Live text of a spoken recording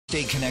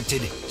Stay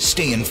connected,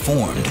 stay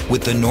informed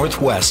with the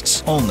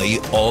Northwest's only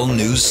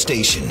all-news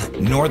station,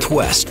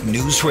 Northwest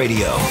News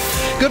Radio.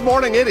 Good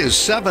morning. It is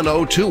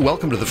 7:02.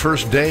 Welcome to the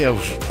first day of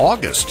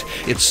August.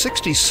 It's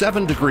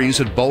 67 degrees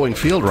at Boeing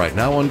Field right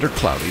now under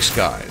cloudy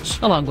skies.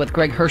 Along with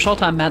Greg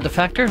Herschelt, I'm Matt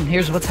DeFactor, and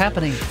here's what's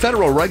happening.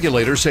 Federal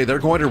regulators say they're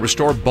going to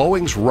restore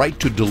Boeing's right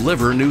to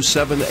deliver new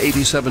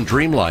 787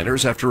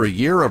 Dreamliners after a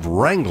year of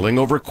wrangling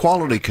over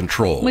quality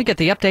control. We get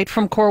the update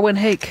from Corwin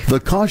Hake. The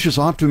cautious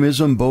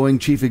optimism Boeing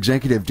Chief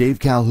Executive Dave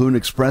Calhoun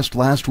expressed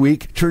last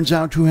week turns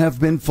out to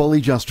have been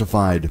fully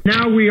justified.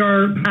 Now we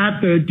are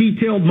at the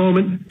detailed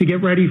moment to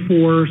get ready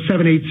for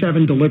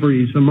 787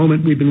 deliveries, a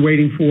moment we've been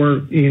waiting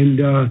for,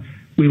 and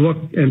we look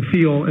and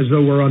feel as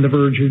though we're on the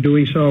verge of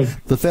doing so.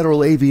 The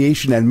Federal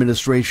Aviation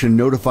Administration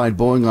notified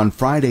Boeing on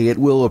Friday it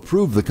will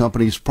approve the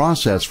company's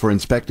process for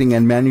inspecting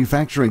and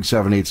manufacturing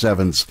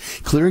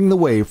 787s, clearing the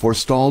way for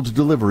stalled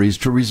deliveries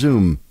to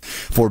resume.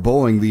 For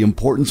Boeing, the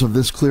importance of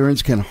this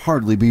clearance can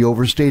hardly be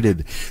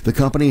overstated. The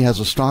company has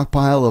a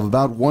stockpile of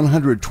about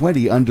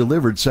 120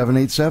 undelivered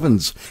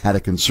 787s. At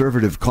a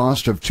conservative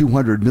cost of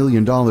 $200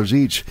 million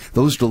each,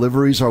 those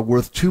deliveries are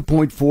worth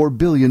 $2.4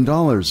 billion,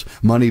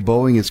 money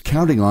Boeing is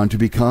counting on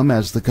to become,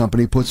 as the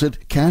company puts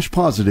it, cash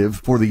positive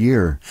for the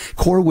year.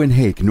 Corwin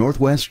Hake,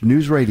 Northwest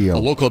News Radio. A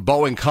local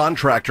Boeing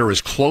contractor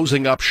is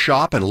closing up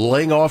shop and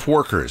laying off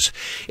workers.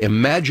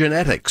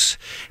 Imaginetics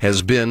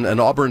has been an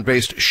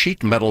Auburn-based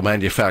sheet metal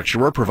manufacturer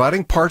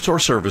providing parts or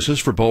services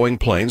for Boeing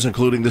planes,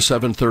 including the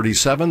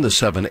 737, the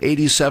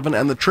 787,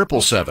 and the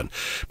 777.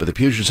 But the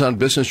Puget Sound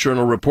Business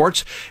Journal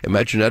reports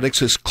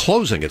Imaginetics is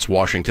closing its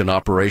Washington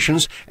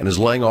operations and is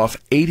laying off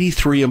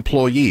 83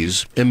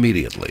 employees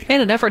immediately.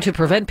 In an effort to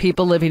prevent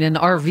people living in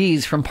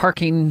RVs from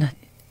parking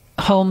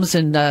homes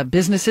and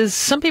businesses,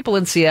 some people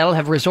in Seattle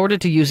have resorted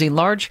to using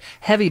large,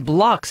 heavy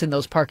blocks in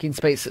those parking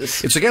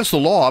spaces. It's against the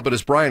law, but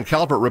as Brian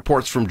Calvert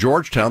reports from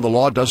Georgetown, the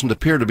law doesn't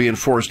appear to be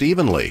enforced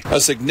evenly. A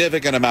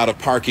significant amount of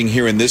parking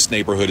here in this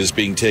neighborhood is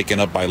being taken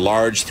up by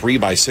large 3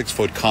 by 6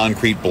 foot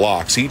concrete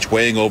blocks, each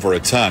weighing over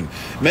a ton.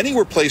 Many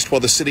were placed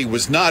while the city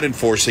was not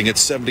enforcing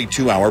its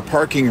 72-hour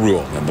parking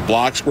rule, and the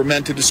blocks were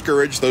meant to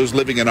discourage those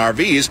living in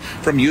RVs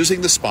from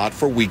using the spot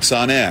for weeks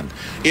on end.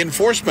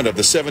 Enforcement of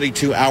the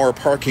 72-hour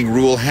parking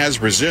rule has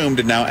resumed,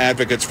 and now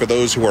advocates for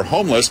those who are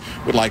homeless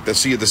would like to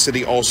see the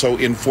city also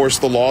enforce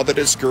the law that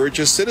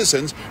discourages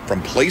citizens from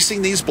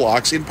placing these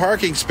blocks in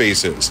parking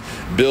spaces.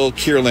 Bill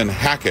Kierlin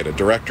Hackett, a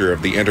director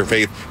of the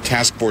Interfaith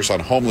Task Force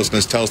on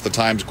Homelessness, tells the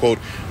Times, quote,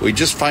 "We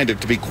just find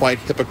it to be quite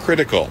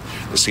hypocritical."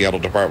 The Seattle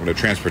Department of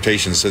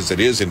Transportation says it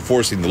is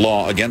enforcing the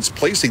law against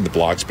placing the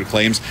blocks, but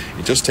claims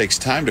it just takes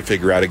time to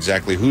figure out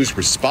exactly who's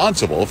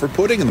responsible for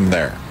putting them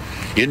there.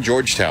 In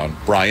Georgetown,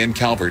 Brian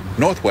Calvert,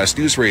 Northwest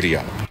News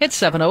Radio. It's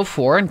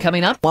 7:04, and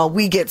coming up, while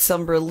we get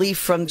some relief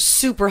from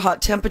super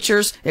hot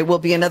temperatures, it will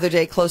be another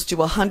day close to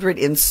 100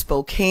 in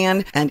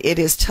Spokane, and it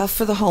is tough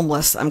for the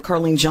homeless. I'm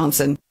Carlene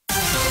Johnson.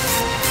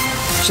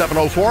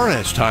 7:04, and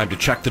it's time to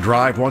check the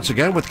drive once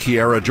again with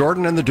Kiara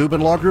Jordan and the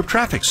Dubin Law Group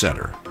Traffic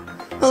Center.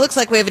 Well, it looks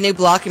like we have a new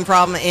blocking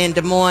problem in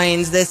Des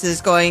Moines. This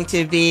is going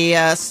to be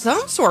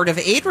some sort of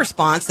aid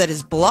response that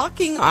is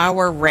blocking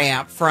our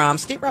ramp from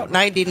State Route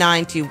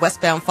 99 to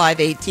westbound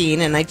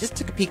 518. And I just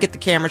took a peek at the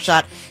camera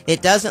shot.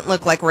 It doesn't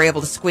look like we're able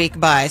to squeak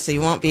by, so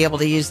you won't be able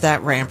to use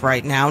that ramp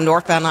right now.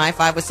 Northbound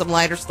I-5 with some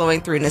lighter slowing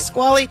through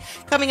Nisqually.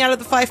 Coming out of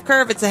the Fife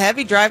Curve, it's a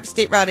heavy drive to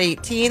State Route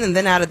 18. And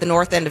then out of the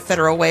north end of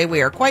Federal Way, we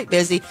are quite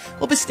busy.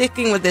 We'll be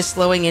sticking with this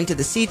slowing into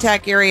the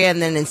SeaTac area.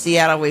 And then in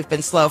Seattle, we've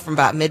been slow from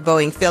about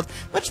mid-Boeing Field,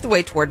 much the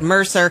way toward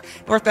Mercer.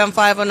 Northbound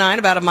 509,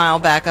 about a mile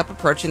back up,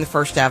 approaching the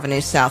First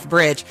Avenue South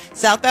Bridge.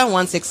 Southbound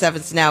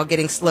 167 is now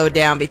getting slowed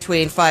down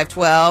between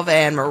 512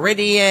 and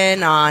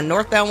Meridian. On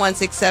northbound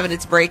 167,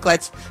 it's brake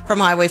lights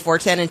from Highway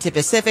 410 into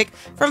Pacific.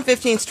 From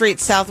 15th Street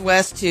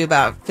Southwest to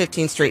about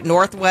 15th Street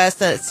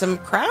Northwest. Some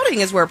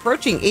crowding as we're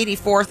approaching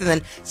 84th, and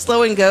then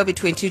slow and go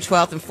between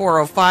 212th and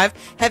 405.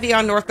 Heavy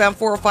on northbound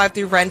 405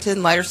 through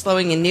Renton. Lighter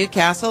slowing in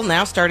Newcastle,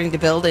 now starting to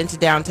build into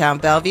downtown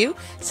Bellevue.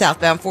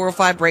 Southbound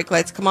 405, brake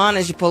lights come on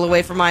as you pull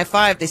away from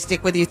I-5. They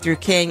stick with you through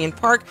Canyon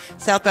Park.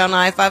 Southbound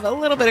I-5, a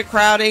little bit of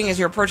crowding as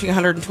you're approaching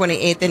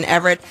 128th in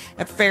Everett.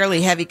 A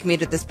fairly heavy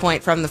commute at this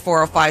point from the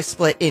 405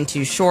 split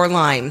into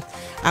Shoreline.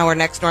 Our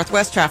next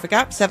Northwest traffic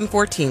app,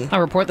 714.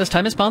 Our report this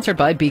time is sponsored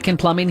by Beacon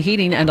Plumbing,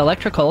 Heating, and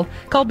Electrical.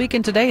 Call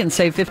Beacon today and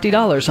save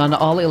 $50 on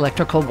all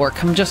electrical work.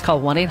 Just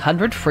call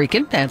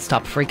 1-800-FREAKIN and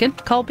stop freaking.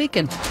 Call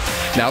Beacon.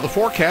 Now the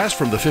forecast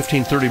from the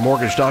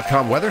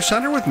 1530mortgage.com Weather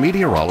Center with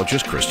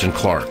meteorologist Kristen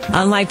Clark.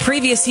 Unlike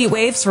previous heat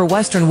waves for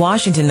western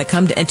Washington that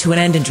come to an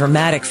end in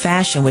dramatic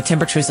fashion with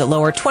temperatures that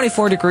lower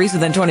 24 degrees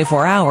within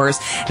 24 hours,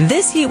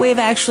 this heat wave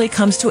actually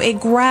comes to a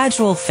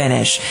gradual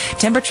finish.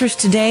 Temperatures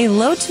today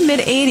low to mid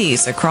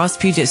 80s across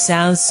Puget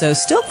Sound, so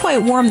still quite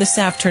warm this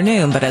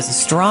afternoon, but as a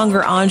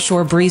stronger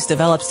onshore breeze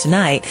develops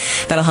tonight,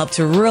 that'll help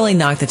to really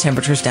knock the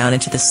temperatures down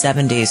into the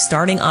 70s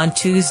starting on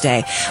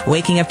Tuesday,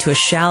 waking up to a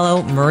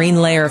shallow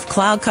marine layer of clouds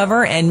cloud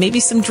cover and maybe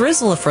some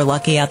drizzle if we're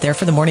lucky out there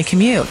for the morning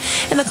commute.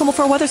 In the KOMO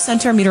 4 Weather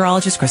Center,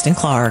 meteorologist Kristen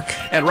Clark.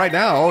 And right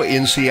now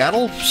in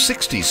Seattle,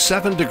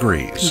 67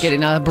 degrees.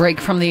 Getting a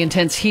break from the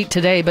intense heat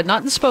today, but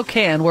not in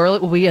Spokane, where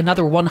it will be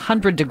another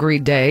 100-degree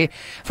day.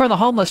 For the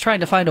homeless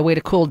trying to find a way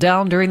to cool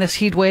down during this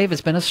heat wave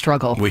has been a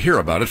struggle. We hear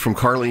about it from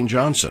Carlene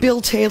Johnson.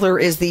 Bill Taylor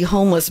is the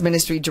homeless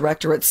ministry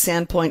director at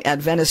Sandpoint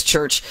Adventist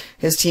Church.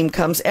 His team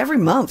comes every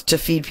month to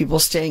feed people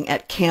staying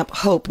at Camp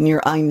Hope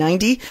near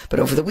I-90, but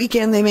over the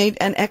weekend they made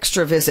an extra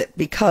visit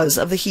because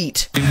of the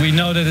heat. We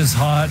know that it's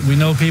hot. We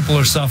know people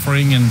are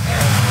suffering, and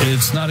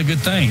it's not a good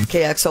thing.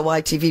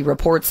 KXLY TV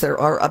reports there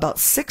are about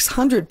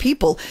 600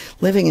 people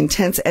living in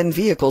tents and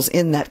vehicles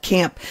in that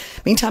camp.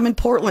 Meantime, in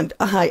Portland,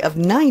 a high of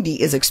 90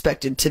 is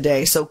expected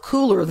today, so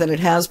cooler than it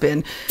has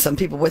been. Some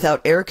people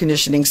without air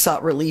conditioning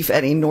sought relief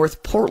at a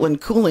North Portland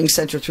cooling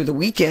center through the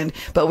weekend,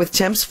 but with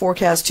temps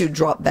forecast to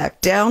drop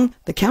back down,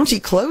 the county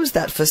closed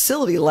that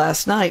facility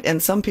last night,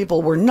 and some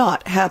people were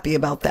not happy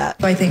about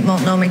that. I think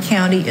Multnomah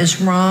County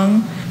is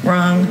wrong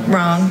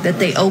that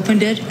they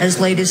opened it as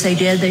late as they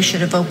did. They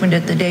should have opened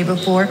it the day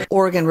before.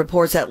 Oregon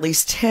reports at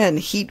least 10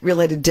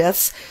 heat-related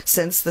deaths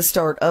since the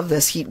start of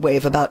this heat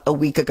wave about a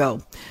week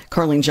ago.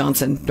 Carlene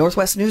Johnson,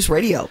 Northwest News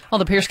Radio. Well,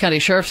 the Pierce County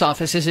Sheriff's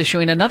Office is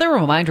issuing another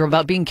reminder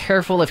about being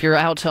careful if you're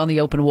out on the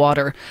open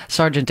water.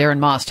 Sergeant Darren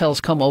Moss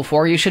tells KOMO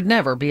 4 you should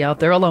never be out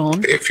there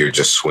alone. If you're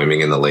just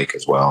swimming in the lake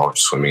as well, or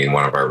swimming in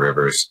one of our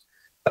rivers,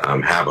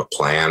 have a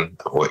plan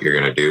of what you're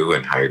going to do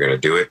and how you're going to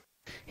do it.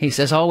 He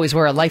says always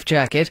wear a life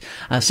jacket.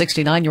 A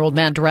 69-year-old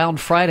man drowned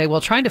Friday while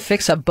trying to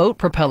fix a boat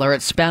propeller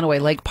at Spanaway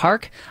Lake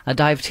Park. A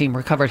dive team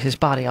recovered his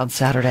body on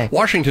Saturday.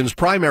 Washington's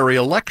primary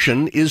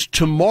election is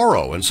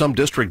tomorrow, and some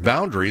district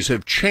boundaries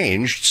have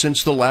changed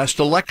since the last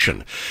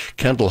election.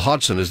 Kendall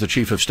Hodson is the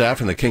chief of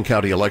staff in the King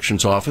County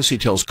Elections Office. He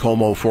tells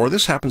KOMO 4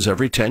 this happens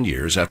every 10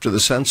 years after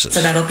the census.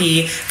 So that'll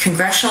be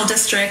congressional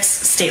districts,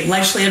 state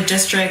legislative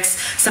districts,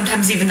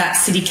 sometimes even that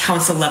city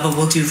council level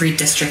will do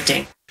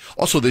redistricting.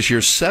 Also this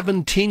year,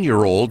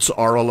 17-year-olds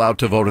are allowed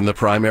to vote in the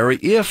primary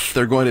if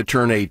they're going to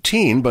turn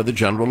 18 by the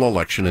general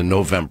election in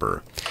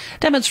November.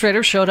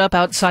 Demonstrators showed up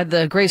outside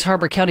the Grays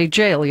Harbor County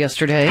Jail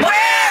yesterday.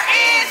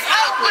 Where is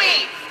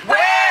Oakley?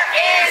 Where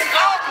is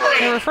Oakley?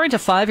 They're referring to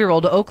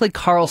 5-year-old Oakley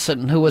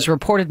Carlson, who was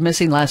reported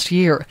missing last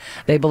year.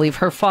 They believe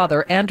her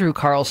father, Andrew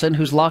Carlson,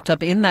 who's locked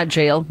up in that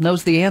jail,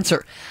 knows the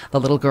answer. The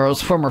little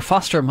girl's former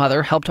foster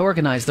mother helped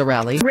organize the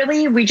rally.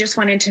 Really, we just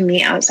wanted to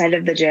meet outside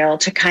of the jail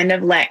to kind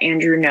of let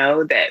Andrew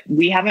know that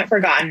we haven't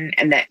forgotten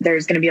and that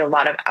there's going to be a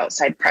lot of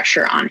outside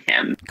pressure on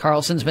him.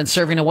 Carlson's been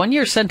serving a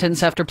 1-year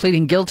sentence after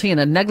pleading guilty in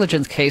a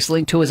negligence case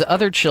linked to his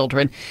other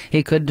children.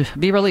 He could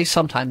be released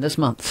sometime this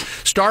month.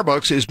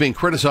 Starbucks is being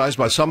criticized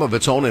by some of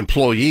its own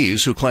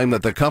employees who claim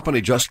that the company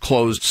just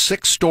closed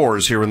 6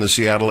 stores here in the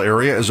Seattle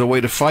area as a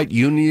way to fight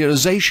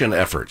unionization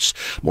efforts.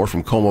 More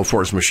from KOMO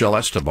 4's Michelle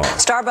Esteban.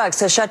 Starbucks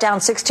has shut down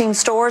 16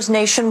 stores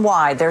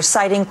nationwide. They're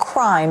citing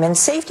crime and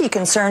safety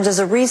concerns as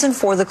a reason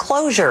for the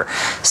closure.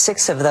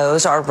 6 of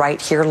those are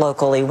right here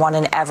locally, 1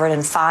 in Everett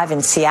and 5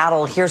 in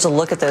Seattle. Here's a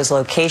look at those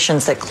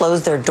locations that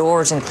closed their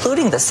doors,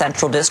 including the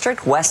Central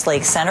District,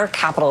 Westlake Center,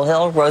 Capitol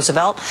Hill,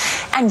 Roosevelt,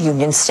 and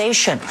Union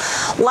Station.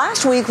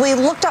 Last week, we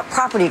looked up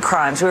property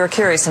crimes. We were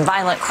curious and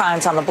violent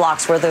crimes on the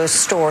blocks where those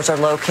stores are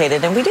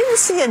located, and we didn't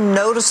see a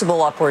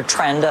noticeable upward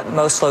trend at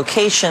most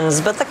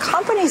locations, but the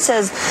company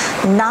says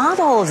not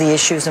all of the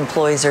issues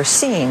employees are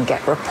seeing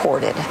get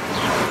reported.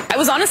 I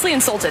was honestly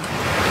insulted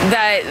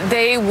that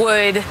they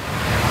would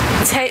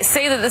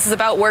say that this is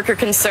about worker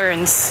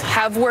concerns,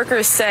 have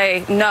workers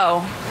say,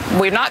 no,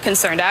 we're not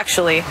concerned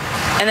actually,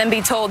 and then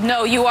be told,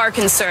 no, you are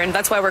concerned,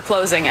 that's why we're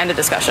closing, end of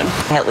discussion.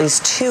 At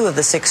least 2 of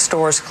the 6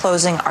 stores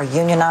closing are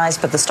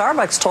unionized, but the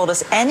Starbucks told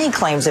us any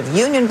claims of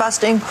union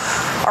busting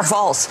are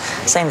false,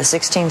 saying the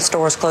 16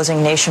 stores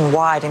closing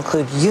nationwide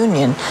include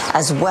union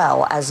as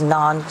well as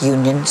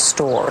non-union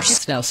stores.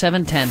 It's now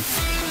 7:10.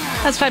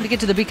 That's time to get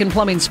to the Beacon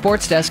Plumbing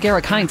Sports Desk.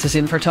 Eric Heinz is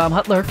in for Tom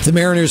Hutler. The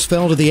Mariners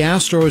fell to the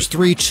Astros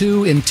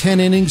 3-2 in 10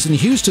 innings in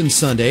Houston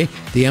Sunday.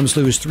 The M's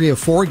lose 3 of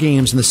 4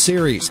 games in the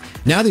series.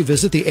 Now they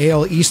visit the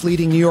AL East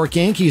leading New York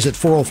Yankees at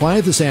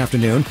 4:05 this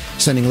afternoon,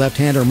 sending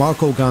left-hander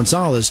Marco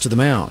Gonzalez to the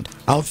mound.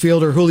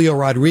 Outfielder Julio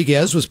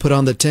Rodriguez was put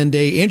on the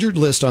 10-day injured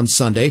list on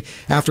Sunday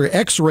after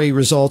X-ray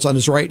results on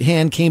his right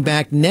hand came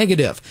back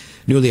negative.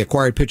 Newly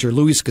acquired pitcher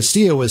Luis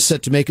Castillo is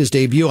set to make his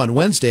debut on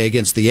Wednesday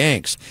against the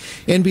Yanks.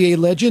 NBA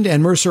legend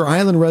and Mercer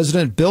Island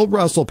resident Bill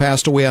Russell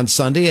passed away on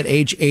Sunday at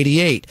age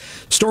 88.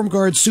 Storm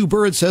Guard Sue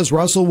Bird says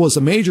Russell was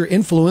a major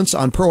influence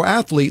on pro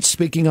athletes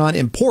speaking on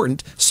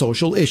important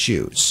social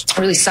issues.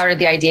 Really started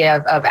the idea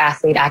of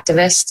athlete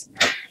activist.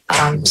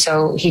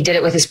 So he did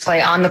it with his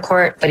play on the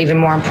court, but even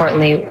more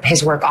importantly,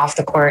 his work off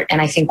the court. And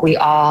I think we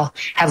all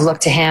have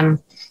looked to him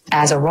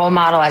as a role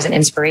model, as an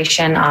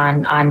inspiration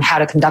on how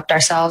to conduct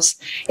ourselves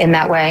in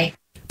that way.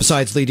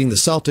 Besides leading the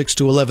Celtics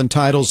to 11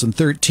 titles in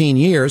 13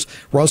 years,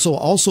 Russell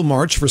also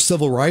marched for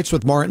civil rights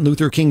with Martin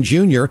Luther King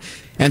Jr.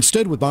 and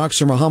stood with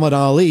boxer Muhammad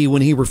Ali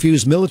when he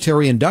refused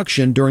military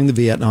induction during the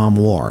Vietnam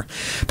War.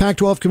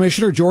 Pac-12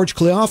 Commissioner George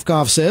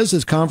Kliavkoff says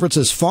his conference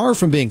is far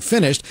from being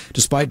finished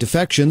despite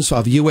defections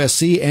of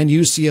USC and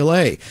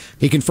UCLA.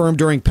 He confirmed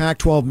during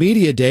Pac-12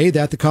 Media Day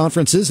that the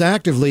conference is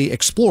actively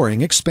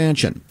exploring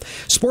expansion.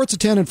 Sports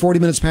at 10 and 40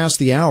 minutes past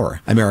the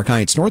hour. America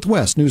Heights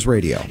Northwest News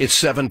Radio. It's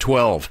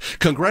 7:12.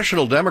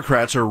 Congressional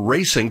Democrats are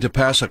racing to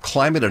pass a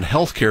climate and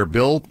health care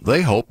bill,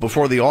 they hope,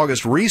 before the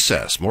August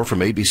recess. More from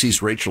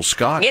ABC's Rachel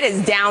Scott. It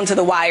is down to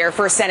the wire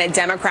for Senate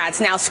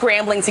Democrats, now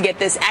scrambling to get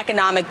this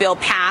economic bill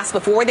passed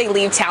before they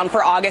leave town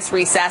for August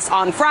recess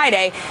on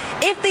Friday.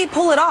 If they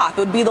pull it off, it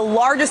would be the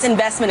largest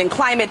investment in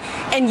climate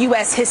in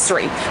U.S.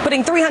 history,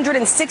 putting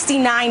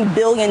 $369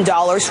 billion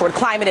toward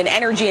climate and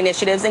energy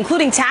initiatives,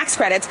 including tax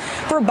credits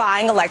for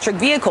buying electric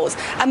vehicles,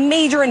 a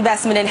major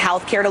investment in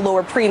health care to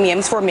lower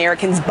premiums for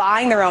Americans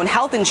buying their own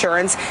health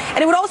insurance, and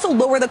it would also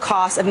lower the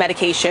cost of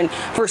medication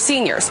for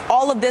seniors.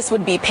 All of this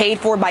would be paid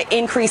for by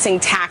increasing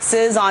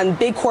taxes on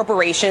big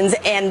corporations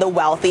and the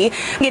wealthy.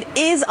 It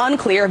is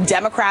unclear if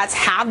Democrats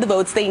have the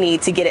votes they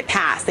need to get it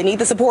passed. They need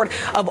the support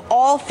of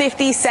all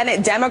 50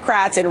 Senate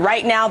Democrats, and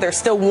right now there's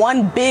still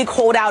one big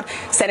holdout.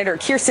 Senator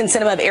Kyrsten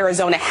Sinema of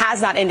Arizona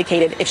has not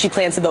indicated if she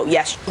plans to vote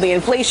yes. The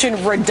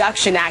Inflation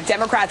Reduction Act,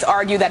 Democrats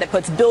argue that it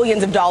puts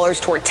billions of dollars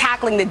toward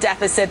tackling the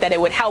deficit, that it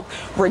would help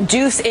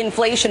reduce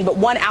inflation, but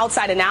one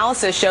outside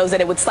analysis shows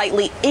that it would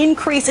slightly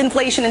increase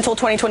inflation until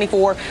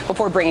 2024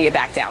 before bringing it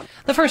back down.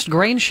 The first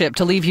grain ship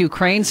to leave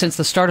Ukraine since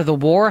the start of the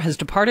war has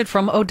departed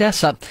from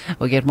Odessa.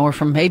 We'll get more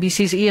from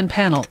ABC's Ian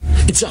Pannell.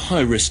 It's a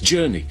high-risk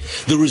journey.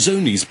 The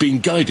Razoni is being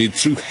guided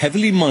through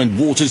heavily mined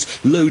waters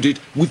loaded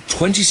with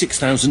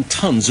 26,000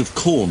 tons of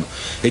corn.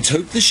 It's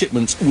hoped the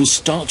shipments will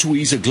start to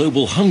ease a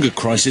global hunger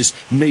crisis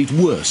made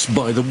worse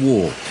by the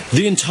war.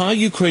 The entire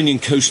Ukrainian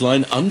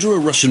coastline under a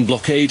Russian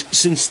blockade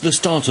since the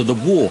start of the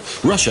war,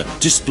 Russia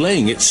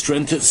displaying its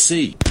strength at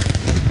sea.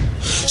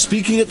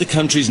 Speaking at the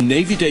country's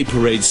Navy Day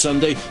parade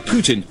Sunday,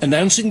 Putin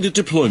announcing the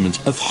deployment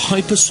of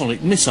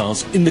hypersonic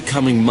missiles in the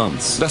coming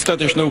months,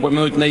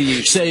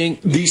 saying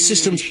these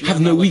systems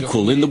have no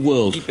equal in the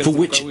world, for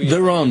which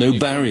there are no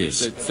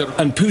barriers.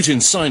 And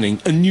Putin signing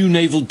a new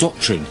naval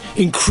doctrine,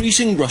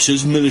 increasing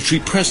Russia's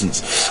military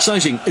presence,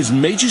 citing as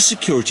major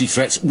security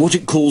threats what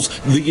it calls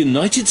the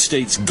United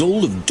States'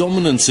 goal of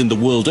dominance in the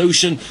world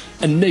ocean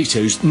and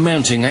NATO's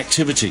mounting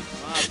activity.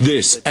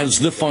 This as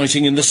the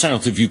fighting in the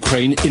south of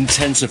Ukraine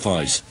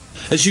intensifies.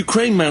 As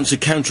Ukraine mounts a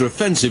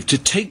counter-offensive to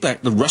take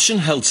back the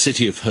Russian-held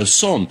city of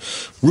Kherson,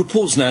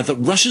 reports now that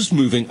Russia's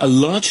moving a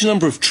large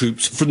number of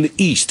troops from the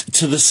east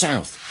to the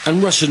south,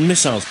 and Russian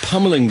missiles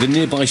pummeling the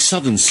nearby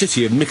southern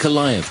city of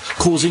Mykolaiv,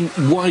 causing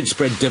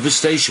widespread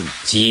devastation.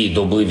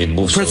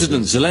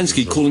 President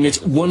Zelensky calling it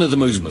one of the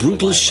most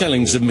brutal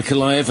shellings of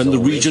Mykolaiv and the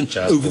region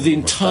over the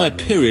entire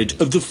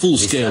period of the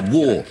full-scale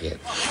war.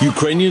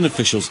 Ukrainian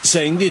officials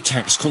saying the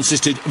attacks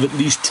consisted of at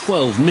least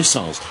 12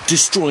 missiles,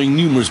 destroying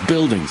numerous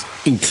buildings,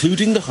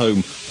 including the home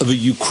of a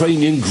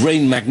Ukrainian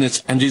grain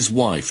magnate and his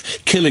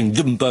wife, killing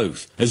them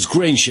both as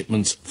grain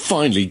shipments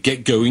finally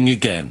get going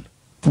again.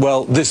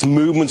 Well, this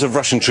movement of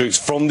Russian troops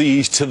from the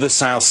east to the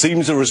south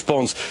seems a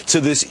response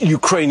to this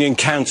Ukrainian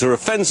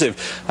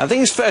counter-offensive. I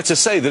think it's fair to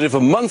say that if a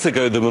month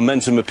ago the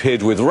momentum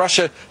appeared with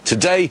Russia,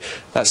 today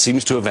that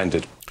seems to have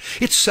ended.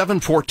 It's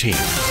 7:14.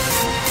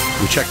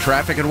 We check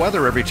traffic and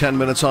weather every 10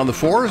 minutes on the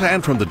 4s,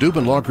 and from the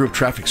Dubin Law Group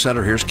Traffic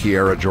Center, here's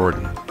Kiara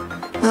Jordan.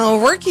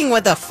 Well, working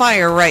with a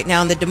fire right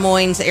now in the Des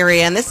Moines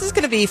area, and this is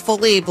going to be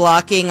fully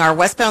blocking our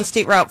westbound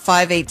State Route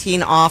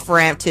 518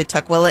 off-ramp to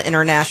Tukwila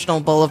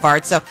International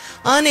Boulevard. So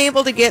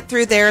unable to get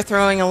through there,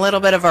 throwing a little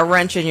bit of a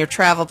wrench in your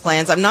travel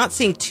plans. I'm not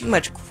seeing too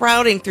much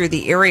crowding through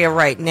the area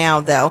right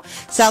now, though.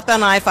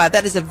 Southbound I-5,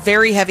 that is a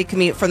very heavy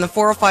commute from the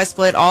 405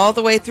 split all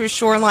the way through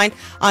Shoreline.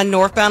 On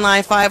northbound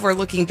I-5, we're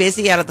looking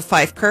busy out of the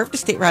 5 curve to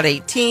State Route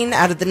 18,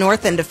 out of the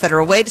north end of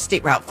Federal Way to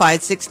State Route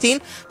 516.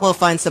 We'll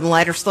find some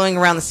lighter slowing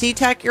around the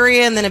SeaTac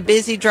area, and then a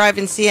busy drive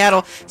in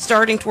Seattle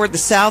starting toward the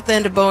south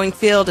end of Boeing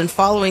Field and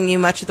following you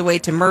much of the way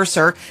to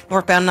Mercer.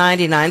 Northbound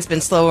 99's been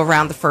slow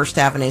around the First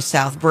Avenue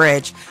South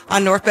Bridge.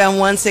 On northbound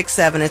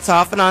 167, it's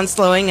off and on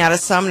slowing out of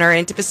Sumner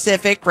into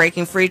Pacific,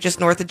 breaking free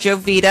just north of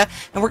Jovita.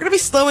 And we're going to be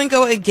slow and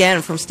go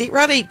again from State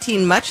Route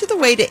 18 much of the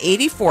way to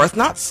 84th.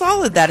 Not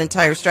solid that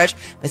entire stretch,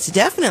 but it's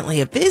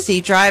definitely a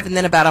busy drive. And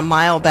then about a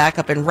mile back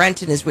up in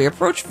Renton as we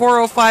approach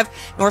 405.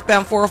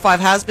 Northbound 405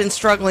 has been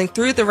struggling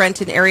through the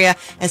Renton area,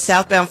 and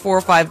southbound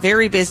 405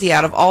 very busy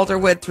out of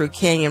Alderwood through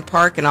Canyon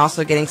Park, and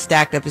also getting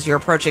stacked up as you're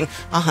approaching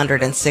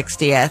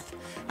 160th.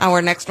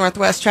 Our next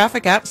Northwest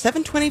traffic app,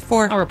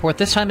 724. Our report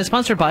this time is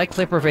sponsored by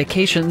Clipper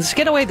Vacations.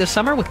 Get away this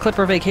summer with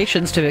Clipper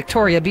Vacations to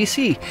Victoria,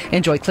 BC.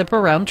 Enjoy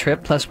Clipper round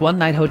trip plus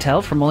one-night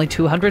hotel from only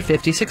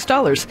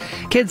 $256.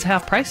 Kids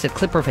half price at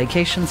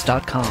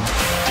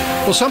clippervacations.com.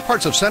 Well, some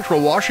parts of central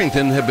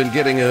Washington have been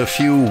getting a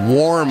few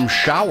warm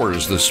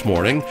showers this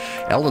morning.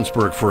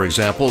 Ellensburg, for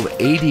example,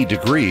 80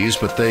 degrees,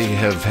 but they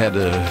have had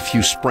a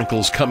few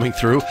sprinkles coming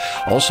through.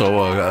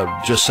 Also,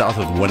 just south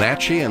of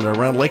Wenatchee and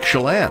around Lake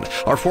Chelan.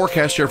 Our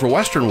forecast here for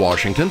western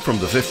Washington from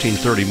the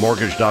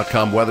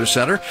 1530mortgage.com Weather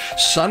Center.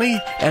 Sunny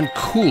and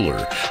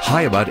cooler.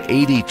 High about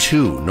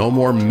 82. No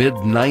more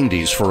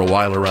mid-90s for a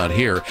while around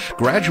here.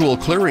 Gradual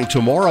clearing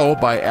tomorrow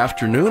by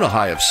afternoon, a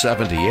high of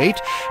 78.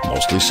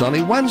 Mostly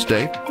sunny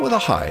Wednesday with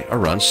a high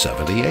around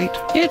 78.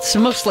 It's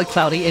mostly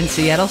cloudy in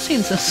Seattle,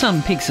 seeing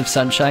some peaks of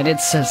sunshine.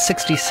 It's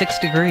 66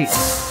 degrees.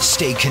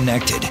 Stay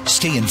connected.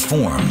 Stay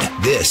informed.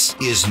 This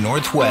is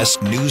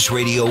Northwest News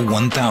Radio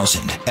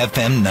 1000,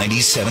 FM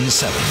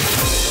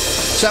 97.7.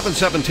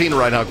 7:17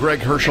 right now. Greg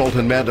Hersholt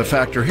and Manda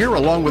Factor here,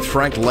 along with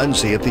Frank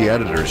Lenzi at the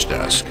editor's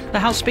desk. The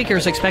House Speaker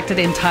is expected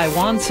in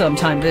Taiwan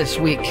sometime this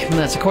week.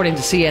 That's according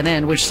to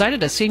CNN, which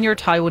cited a senior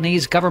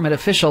Taiwanese government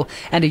official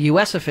and a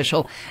U.S.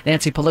 official.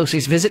 Nancy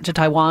Pelosi's visit to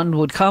Taiwan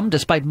would come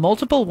despite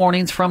multiple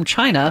warnings from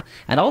China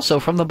and also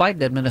from the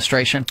Biden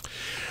administration.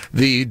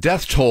 The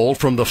death toll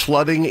from the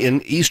flooding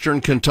in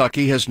eastern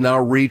Kentucky has now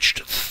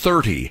reached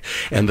 30,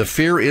 and the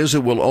fear is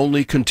it will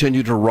only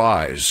continue to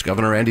rise.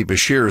 Governor Andy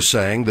Beshear is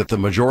saying that the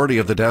majority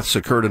of the deaths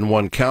occurred in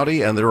one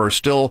county, and there are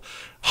still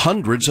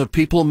hundreds of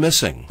people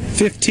missing.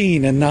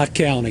 15 in Knott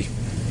County,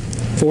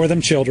 4 of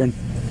them children.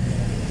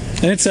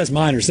 And it says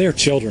minors, they are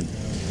children.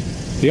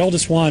 The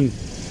oldest one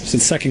is in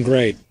 2nd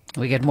grade.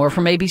 We get more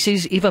from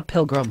ABC's Eva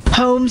Pilgrim.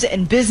 Homes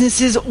and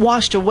businesses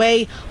washed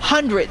away,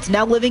 hundreds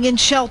now living in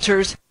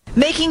shelters,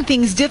 making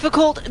things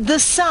difficult the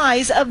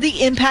size of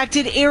the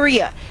impacted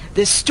area.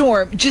 This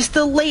storm just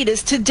the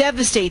latest to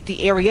devastate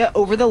the area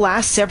over the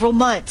last several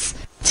months.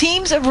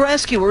 Teams of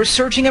rescuers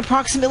searching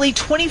approximately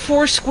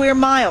 24 square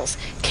miles.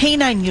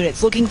 Canine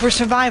units looking for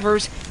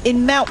survivors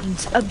in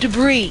mountains of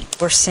debris.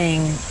 We're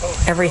seeing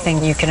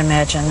everything you can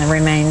imagine, the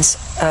remains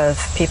of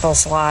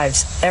people's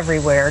lives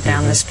everywhere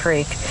down this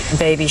creek.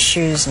 Baby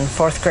shoes and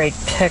 4th grade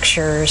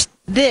pictures.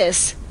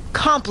 This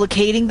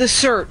complicating the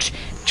search.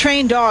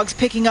 Trained dogs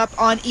picking up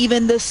on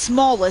even the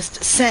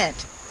smallest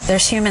scent.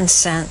 There's human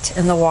scent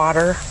in the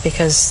water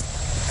because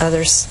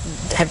others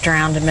have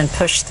drowned and been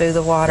pushed through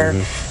the water.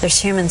 There's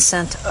human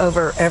scent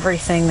over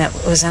everything that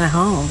was in a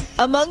home.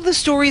 Among the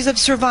stories of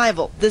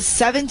survival, the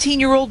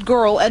 17-year-old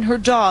girl and her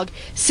dog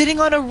sitting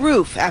on a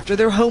roof after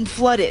their home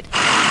flooded.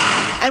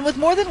 And with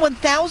more than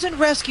 1,000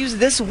 rescues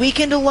this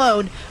weekend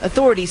alone,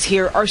 authorities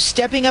here are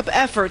stepping up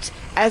efforts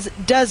as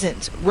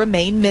dozens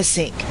remain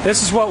missing.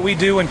 This is what we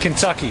do in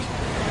Kentucky.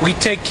 We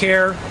take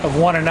care of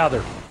one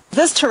another.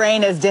 This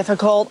terrain is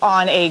difficult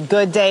on a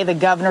good day, the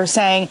governor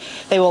saying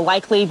they will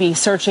likely be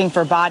searching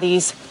for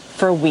bodies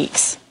for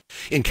weeks.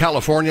 In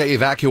California,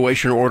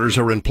 evacuation orders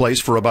are in place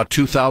for about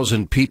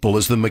 2,000 people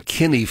as the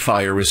McKinney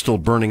fire is still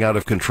burning out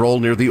of control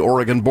near the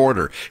Oregon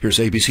border. Here's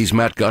ABC's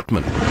Matt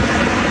Gutman.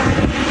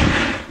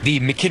 The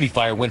McKinney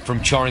fire went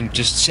from charring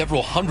just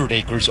several hundred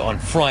acres on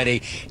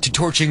Friday to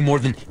torching more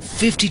than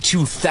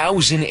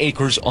 52,000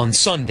 acres on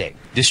Sunday,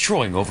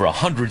 destroying over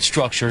 100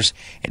 structures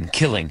and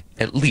killing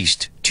at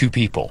least 2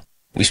 people.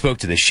 We spoke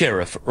to the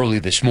sheriff early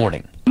this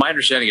morning. My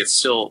understanding is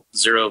still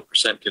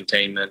 0%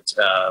 containment.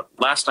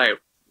 Last night,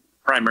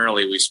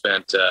 primarily, we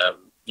spent,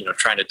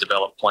 trying to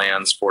develop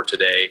plans for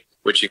today,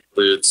 which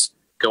includes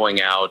going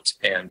out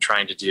and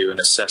trying to do an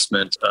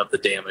assessment of the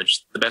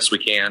damage the best we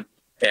can.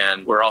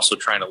 And we're also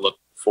trying to look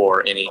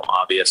for any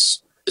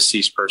obvious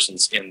deceased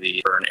persons in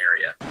the burn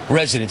area.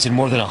 Residents in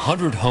more than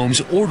 100 homes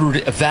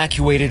ordered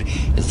evacuated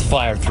as the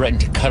fire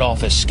threatened to cut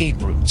off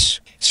escape routes.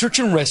 Search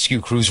and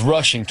rescue crews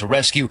rushing to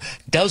rescue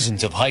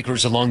dozens of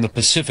hikers along the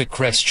Pacific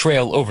Crest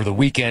Trail over the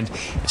weekend.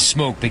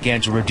 Smoke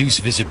began to reduce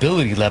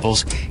visibility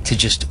levels to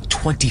just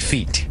 20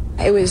 feet.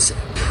 It was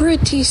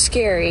pretty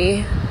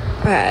scary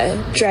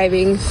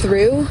driving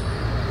through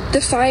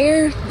the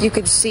fire. You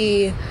could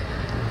see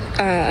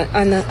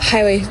on the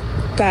Highway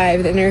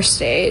 5, the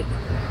interstate,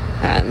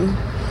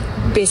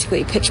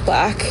 basically pitch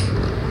black.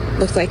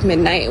 Looked like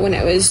midnight when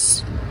it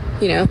was,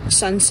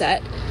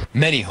 sunset.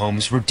 Many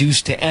homes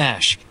reduced to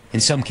ash. In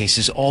some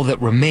cases, all that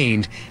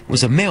remained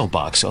was a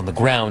mailbox on the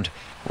ground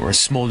or a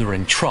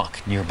smoldering truck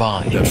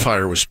nearby. That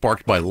fire was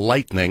sparked by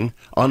lightning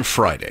on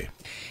Friday.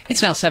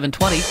 It's now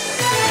 7:20,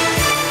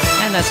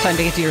 and that's time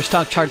to get to your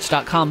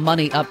StockCharts.com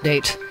money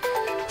update.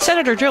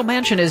 Senator Joe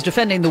Manchin is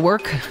defending the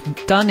work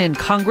done in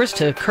Congress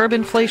to curb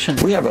inflation.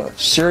 We have a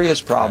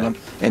serious problem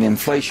in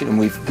inflation, and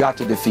we've got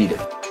to defeat it.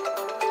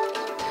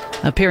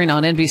 Appearing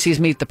on NBC's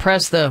Meet the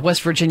Press, the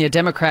West Virginia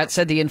Democrat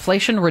said the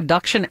Inflation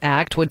Reduction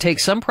Act would take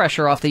some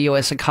pressure off the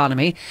U.S.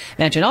 economy.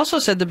 Manchin also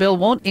said the bill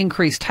won't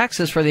increase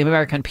taxes for the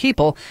American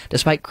people,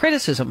 despite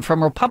criticism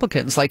from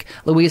Republicans like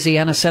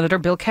Louisiana Senator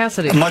Bill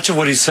Cassidy. Much of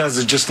what he says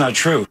is just not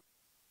true.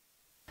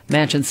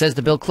 Manchin says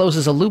the bill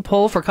closes a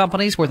loophole for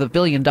companies worth $1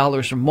 billion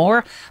or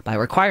more by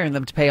requiring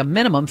them to pay a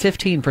minimum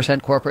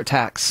 15% corporate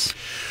tax.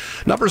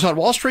 Numbers on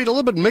Wall Street a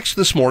little bit mixed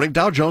this morning.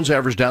 Dow Jones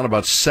averaged down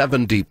about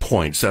 70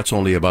 points. That's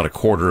only about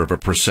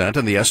 0.25%.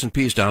 And the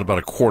S&P is down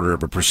about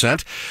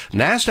 0.25%.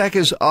 NASDAQ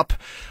is up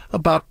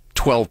about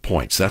 12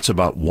 points. That's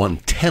about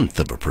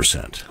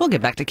 0.1%. We'll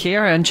get back to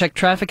Kiara and check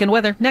traffic and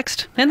weather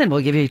next, and then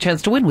we'll give you a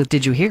chance to win with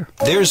Did You Hear?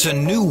 There's a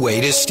new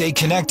way to stay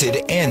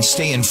connected and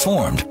stay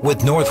informed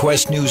with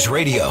Northwest News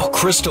Radio.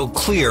 Crystal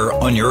clear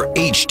on your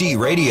HD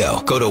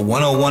radio. Go to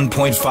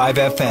 101.5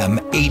 FM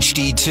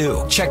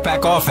HD2. Check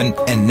back often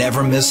and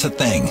never miss a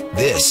thing.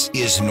 This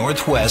is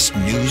Northwest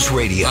News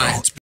Radio.